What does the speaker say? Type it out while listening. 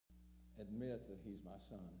admit that he's my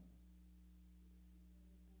son.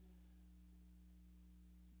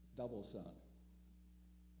 Double son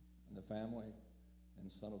in the family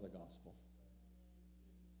and son of the gospel.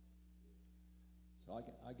 So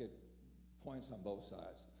I get points on both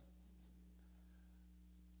sides.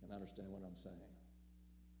 And understand what I'm saying.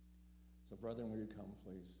 So, brethren, will you come,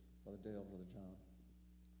 please? Brother Dale, Brother John.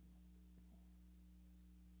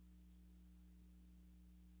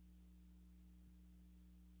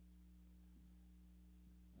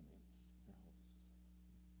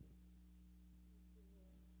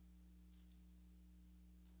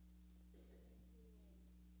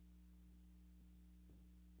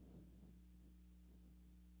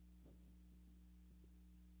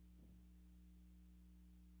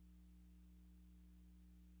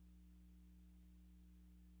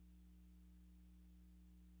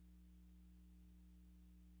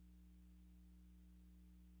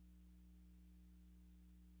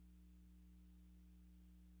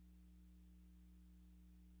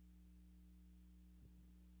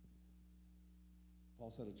 Paul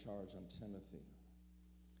set a charge on Timothy,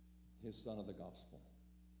 his son of the gospel.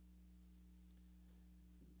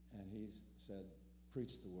 And he said, preach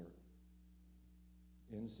the word.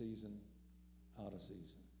 In season, out of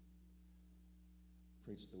season.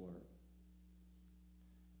 Preach the word.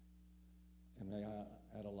 And may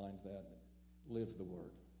I add a line to that, live the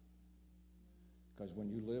word. Because when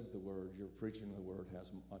you live the word, your preaching the word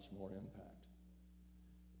has much more impact.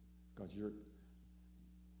 Because you're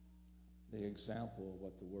the example of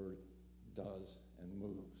what the word does and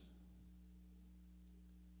moves.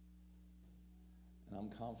 And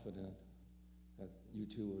I'm confident that you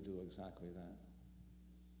too will do exactly that.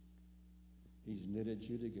 He's knitted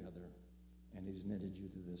you together, and he's knitted you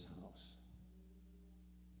to this house.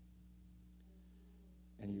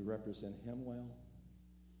 And you represent him well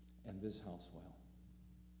and this house well.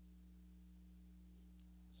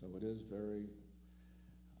 So it is very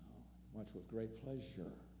much with great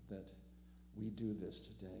pleasure that we do this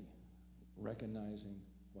today, recognizing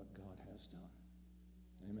what God has done.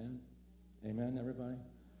 Amen? Amen, everybody?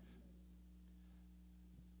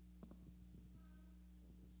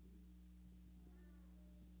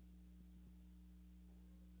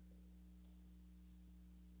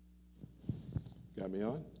 Got me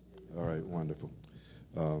on? All right, wonderful.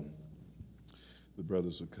 The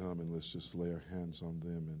brothers will come, and let's just lay our hands on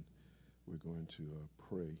them, and we're going to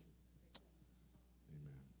pray.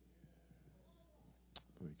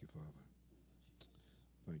 Thank you, Father.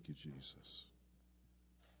 Thank you, Jesus.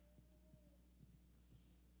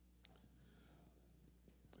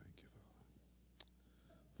 Thank you,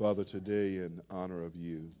 Father. Father, today, in honor of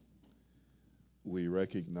you, we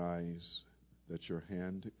recognize that your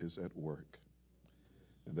hand is at work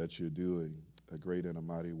and that you're doing a great and a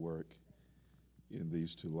mighty work in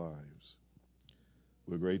these two lives.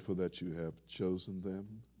 We're grateful that you have chosen them,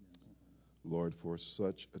 Lord, for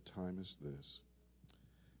such a time as this,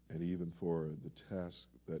 and even for the task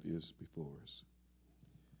that is before us.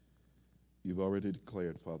 You've already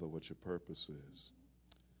declared, Father, what your purpose is,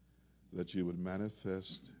 that you would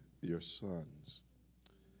manifest your sons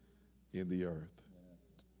in the earth.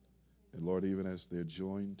 And Lord, even as they're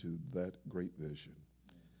joined to that great vision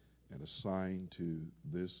and assigned to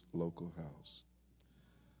this local house,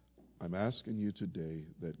 I'm asking you today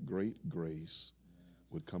that great grace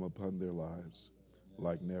would come upon their lives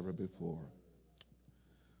like never before.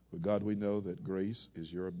 But God, we know that grace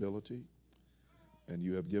is your ability, and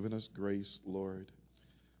you have given us grace, Lord,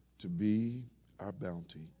 to be our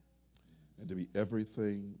bounty and to be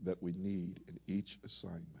everything that we need in each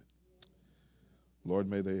assignment. Lord,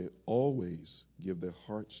 may they always give their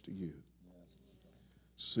hearts to you,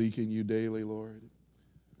 seeking you daily, Lord,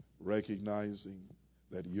 recognizing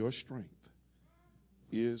that your strength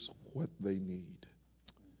is what they need.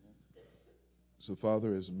 So,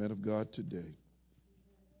 Father, as men of God today,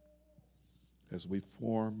 as we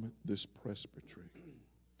form this presbytery,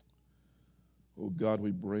 oh God,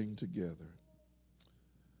 we bring together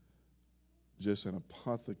just an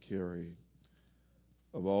apothecary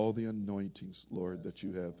of all the anointings, Lord, that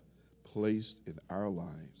you have placed in our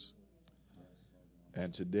lives.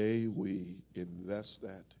 And today we invest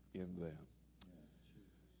that in them.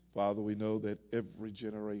 Father, we know that every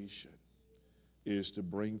generation is to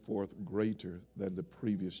bring forth greater than the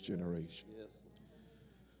previous generation.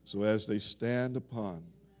 So as they stand upon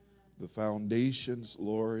the foundations,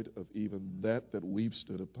 Lord, of even that we've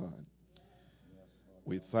stood upon,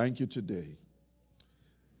 we thank you today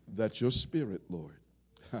that your Spirit, Lord,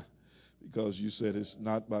 because you said it's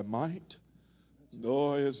not by might,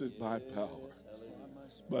 nor is it by power,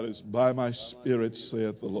 but it's by my Spirit,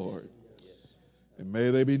 saith the Lord. And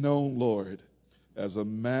may they be known, Lord, as a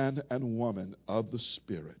man and woman of the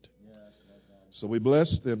Spirit. So we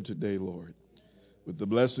bless them today, Lord, with the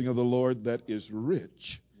blessing of the Lord that is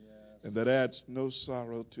rich and that adds no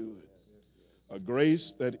sorrow to it. A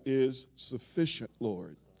grace that is sufficient,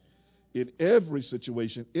 Lord, in every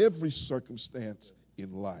situation, every circumstance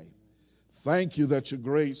in life. Thank you that your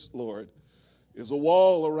grace, Lord, is a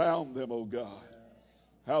wall around them, oh God.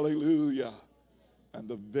 Hallelujah. And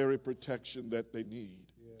the very protection that they need.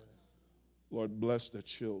 Lord, bless their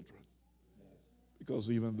children, because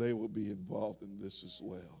even they will be involved in this as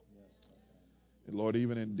well. And Lord,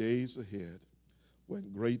 even in days ahead, when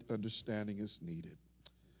great understanding is needed,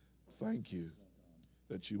 thank you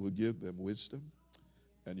that you will give them wisdom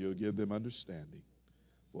and you'll give them understanding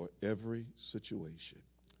for every situation.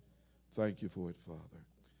 Thank you for it, Father.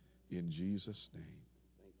 In Jesus' name,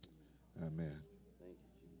 amen.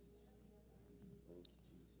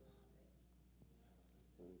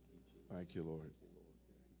 Thank you, Lord.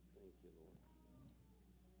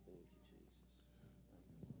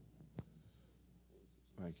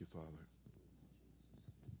 Thank you, Father.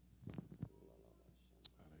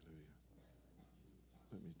 Hallelujah.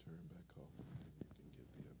 Let me turn back off and you can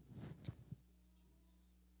get the other.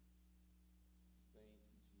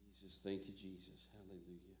 Thank you, Jesus.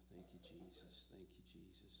 Hallelujah. Thank you, Jesus. Thank you,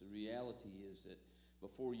 Jesus. The reality is that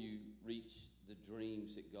before you reach the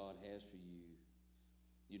dreams that God has for you,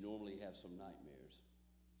 you normally have some nightmares.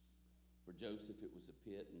 For Joseph, it was the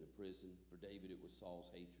pit and the prison. For David, it was Saul's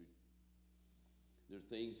hatred. There are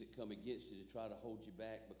things that come against you to try to hold you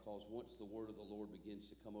back, because once the word of the Lord begins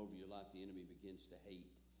to come over your life, the enemy begins to hate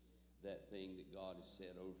that thing that God has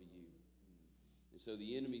said over you. And so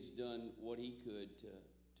the enemy's done what he could to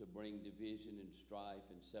bring division and strife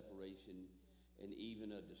and separation and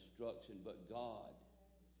even a destruction. But God,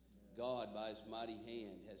 by his mighty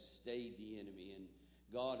hand, has stayed the enemy, and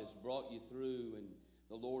God has brought you through, and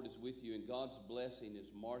the Lord is with you, and God's blessing is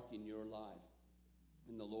marking your life.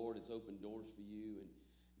 And the Lord has opened doors for you, and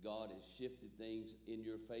God has shifted things in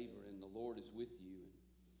your favor, and the Lord is with you.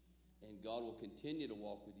 And God will continue to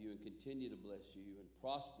walk with you and continue to bless you and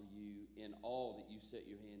prosper you in all that you set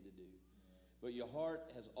your hand to do. But your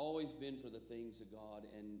heart has always been for the things of God,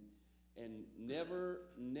 and never,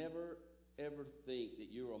 ever think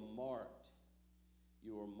that you are marked.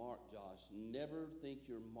 You are marked, Josh. Never think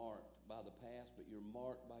you're marked by the past, but you're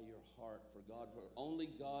marked by your heart for God. For only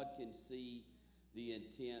God can see the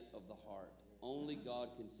intent of the heart. Only God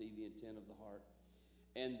can see the intent of the heart.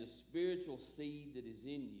 And the spiritual seed that is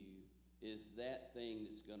in you is that thing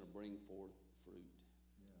that's going to bring forth fruit.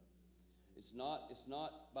 It's not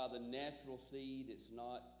by the natural seed. It's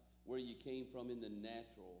not where you came from in the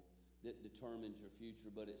natural that determines your future,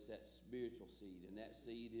 but it's that spiritual seed. And that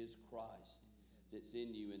seed is Christ that's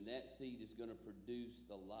in you. And that seed is going to produce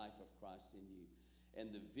the life of Christ in you.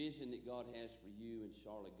 And the vision that God has for you and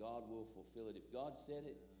Charlotte, God will fulfill it. If God said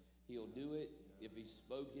it, he'll do it. If he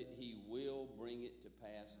spoke it, he will bring it to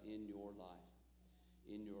pass in your life.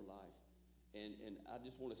 In your life. And I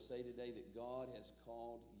just want to say today that God has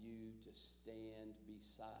called you to stand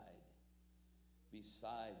beside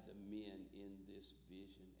the men in this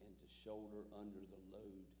vision and to shoulder under the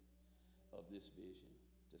load of this vision.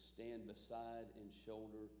 To stand beside and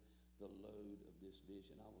shoulder the load of this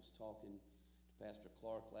vision. I was talking to Pastor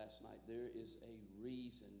Clark last night. There is a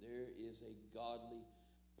reason, there is a godly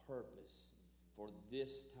purpose for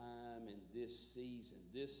this time and this season,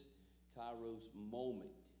 this Kairos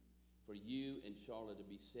moment for you and Charlotte to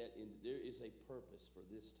be set in. There is a purpose for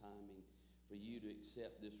this timing for you to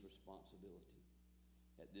accept this responsibility.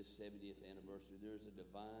 At this 70th anniversary, there's a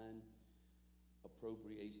divine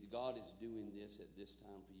appropriation. God is doing this at this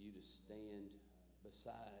time for you to stand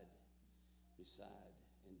beside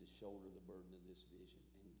and to shoulder the burden of this vision.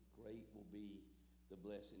 And great will be the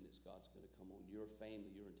blessing that God's going to come on your family,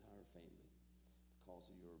 your entire family, because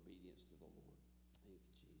of your obedience to the Lord. Thank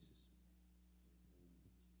you, Jesus.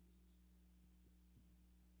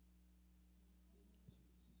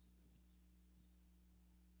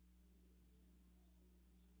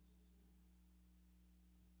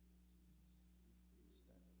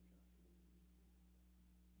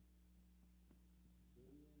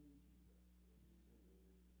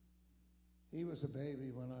 He was a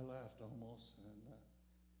baby when I left almost, and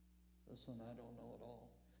this one I don't know at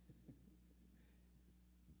all.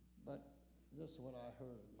 But this is what I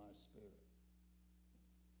heard in my spirit.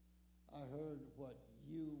 I heard what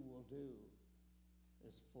you will do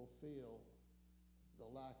is fulfill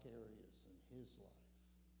the lack areas in his life.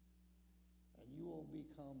 And you will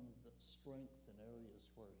become the strength in areas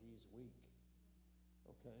where he's weak.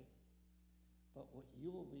 Okay? But what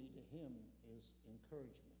you will be to him is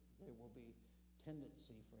encouragement. There will be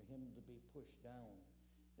tendency for him to be pushed down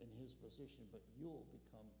in his position, but you'll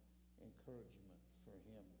become encouragement for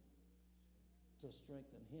him, to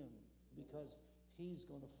strengthen him, because he's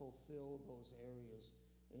going to fulfill those areas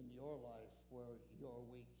in your life where you're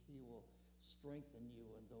weak. He will strengthen you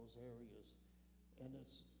in those areas. And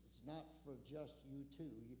it's not for just you two.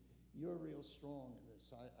 You're real strong in this.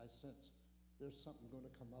 I sense there's something going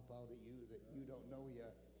to come up out of you that you don't know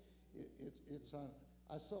yet.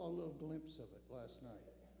 I saw a little glimpse of it last night.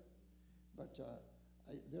 But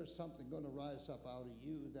there's something going to rise up out of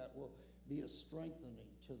you that will be a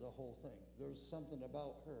strengthening to the whole thing. There's something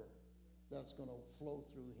about her that's going to flow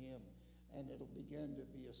through him, and it'll begin to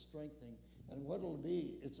be a strengthening. And what it'll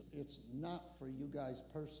be, it's not for you guys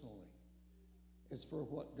personally. It's for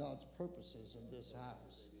what God's purpose is in this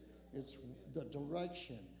house. It's the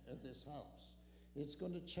direction of this house. It's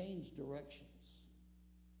going to change directions.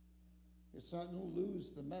 It's not going to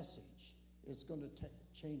lose the message. It's going to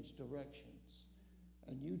change directions.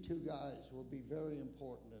 And you two guys will be very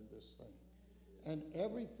important in this thing. And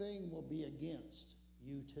everything will be against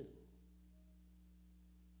you two.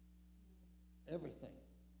 Everything.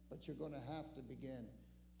 But you're going to have to begin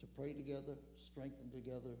to pray together, strengthen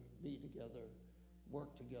together, be together,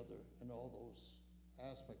 work together in all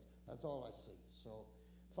those aspects. That's all I see. So,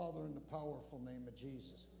 Father, in the powerful name of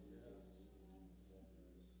Jesus,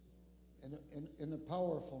 in the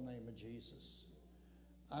powerful name of Jesus,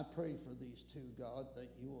 I pray for these two, God, that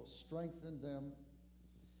you will strengthen them.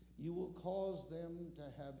 You will cause them to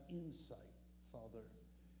have insight, Father,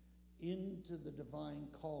 into the divine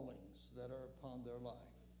callings that are upon their life.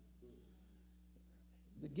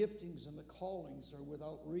 The giftings and the callings are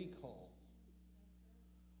without recall.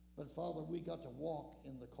 But Father, we got to walk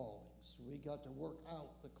in the callings. We got to work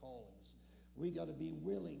out the callings. We got to be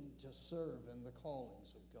willing to serve in the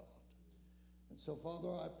callings of God. And so, Father,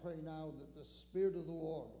 I pray now that the Spirit of the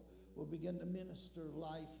Lord will begin to minister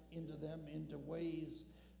life into them into ways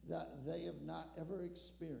that they have not ever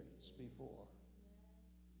experienced before.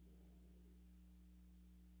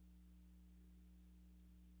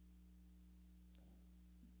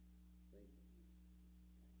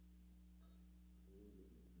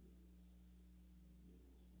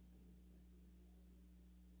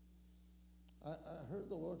 I heard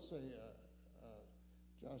the Lord say,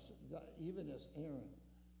 Josh, that even as Aaron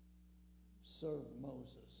served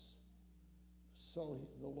Moses, so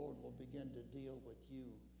the Lord will begin to deal with you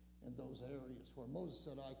in those areas where Moses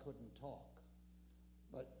said, I couldn't talk.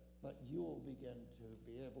 But you'll begin to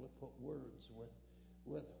be able to put words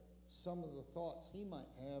with some of the thoughts he might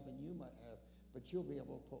have and you might have, but you'll be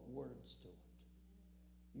able to put words to it.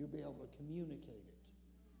 You'll be able to communicate it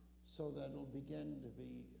so that it'll begin to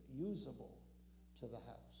be usable to the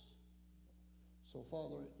house. So,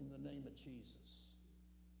 Father, in the name of Jesus,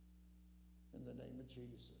 in the name of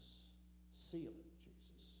Jesus, seal it,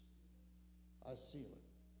 Jesus. I seal it.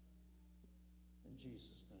 In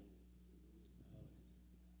Jesus' name. Amen.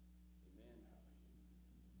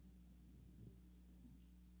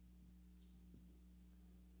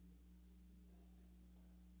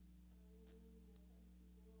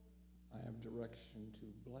 I have direction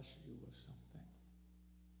to bless you with something.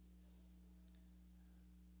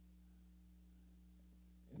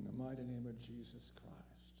 In the mighty name of Jesus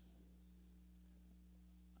Christ,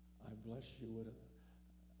 I bless you with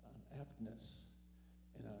an aptness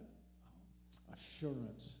and an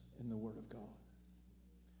assurance in the Word of God,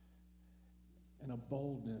 and a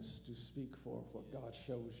boldness to speak forth what God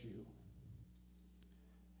shows you,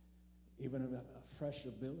 even a fresh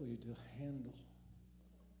ability to handle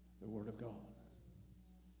the Word of God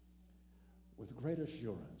with great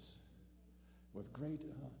assurance, with great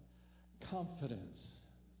confidence,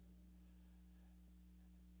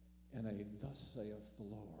 and a thus saith the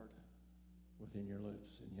Lord within your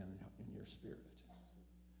lips and in your spirit.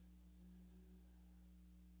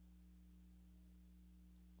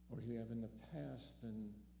 Or you have in the past been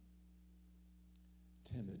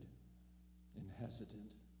timid and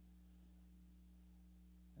hesitant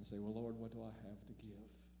and say, well, Lord, what do I have to give?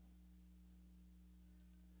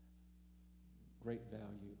 Great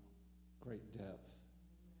value, great depth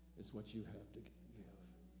is what you have to give.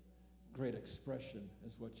 Great expression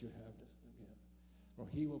is what you have to give. For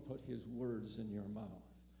he will put his words in your mouth.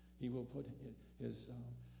 He will put his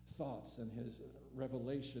thoughts and his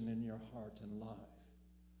revelation in your heart and life.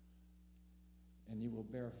 And you will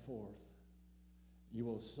bear forth. You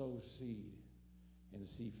will sow seed and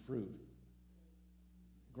see fruit,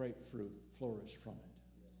 great fruit, flourish from it.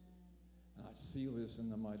 And I seal this in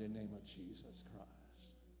the mighty name of Jesus Christ.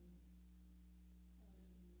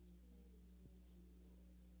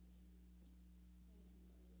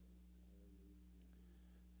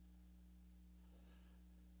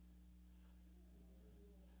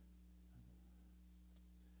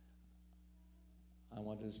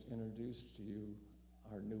 want to just introduce to you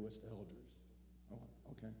our newest elders. Oh,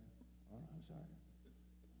 okay. All right, I'm sorry.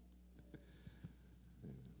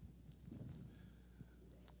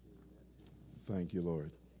 Thank you,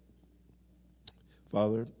 Lord.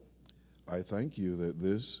 Father, I thank you that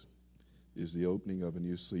this is the opening of a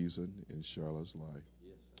new season in Charlotte's life.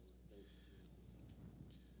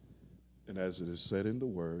 And as it is said in the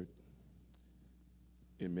Word,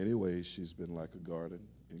 in many ways she's been like a garden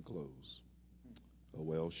enclosed, a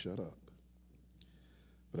well shut up.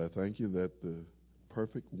 But I thank you that the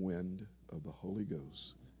perfect wind of the Holy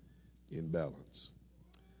Ghost in balance,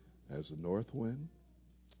 as a north wind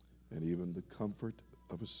and even the comfort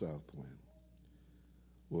of a south wind,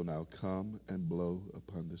 will now come and blow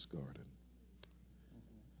upon this garden.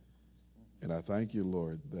 And I thank you,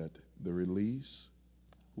 Lord, that the release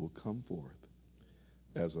will come forth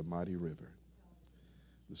as a mighty river.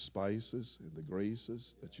 The spices and the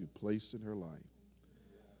graces that you placed in her life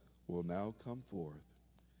will now come forth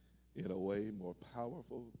in a way more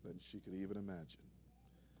powerful than she could even imagine.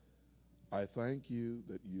 I thank you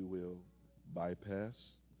that you will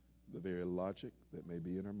bypass the very logic that may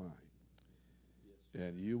be in her mind.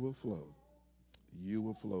 And you will flow. You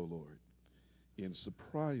will flow, Lord, in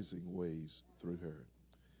surprising ways through her.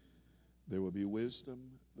 There will be wisdom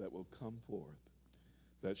that will come forth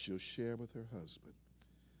that she'll share with her husband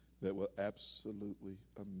that will absolutely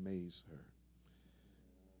amaze her.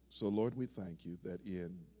 So, Lord, we thank you that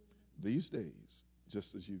in these days,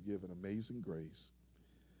 just as you give an amazing grace,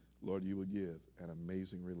 Lord, you will give an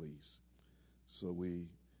amazing release. So we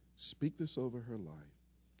speak this over her life,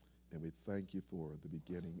 and we thank you for the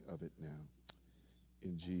beginning of it now.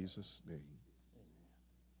 In Jesus' name.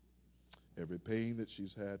 Every pain that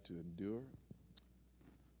she's had to endure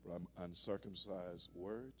from uncircumcised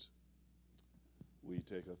words, we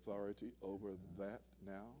take authority over that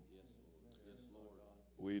now. Yes, Lord.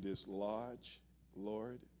 We dislodge,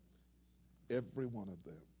 Lord, every one of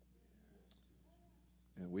them.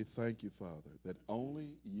 And we thank you, Father, that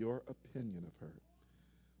only your opinion of her,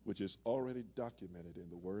 which is already documented in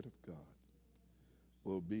the Word of God,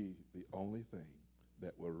 will be the only thing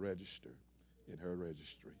that will register in her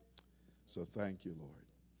registry. So thank you, Lord.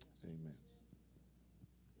 Amen. Amen.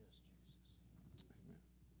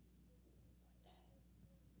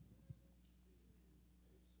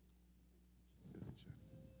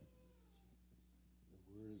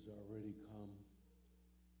 The word has already come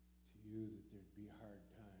to you that there'd be hard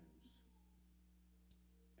times,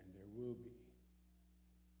 and there will be.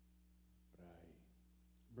 But I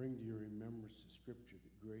bring to your remembrance the scripture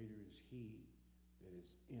that greater is he that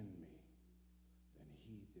is in me than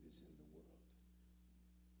he that is in the world.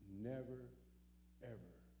 Never,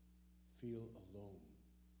 ever feel alone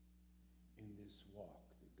in this walk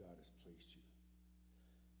that God has placed you.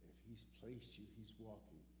 If he's placed you, he's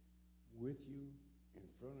walking with you, in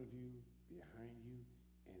front of you, behind you,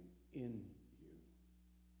 and in you.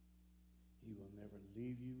 He will never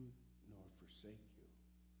leave you nor forsake you.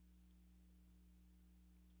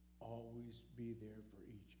 Always be there for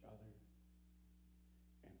each other,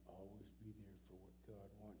 and always be there for what God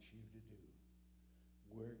wants you to do,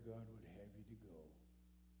 where God would have you to go,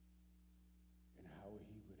 and how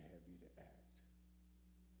he would have you to act.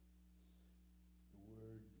 The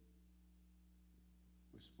word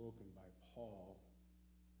was spoken by Paul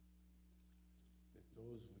that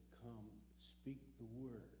those would come, speak the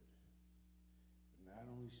word. But not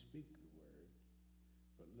only speak the word,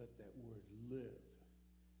 but let that word live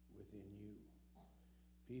within you.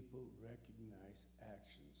 People recognize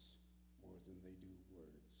actions more than they do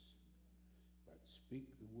words. But speak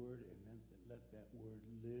the word and then let that word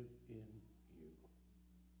live in you.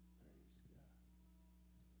 Praise God.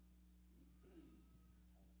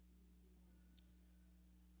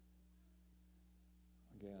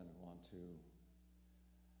 Again, I want to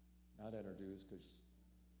not introduce because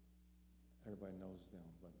everybody knows them,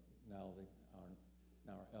 but now they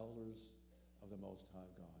are elders of the Most High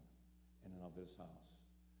God in and of this house.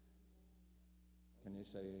 Can you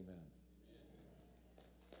say amen?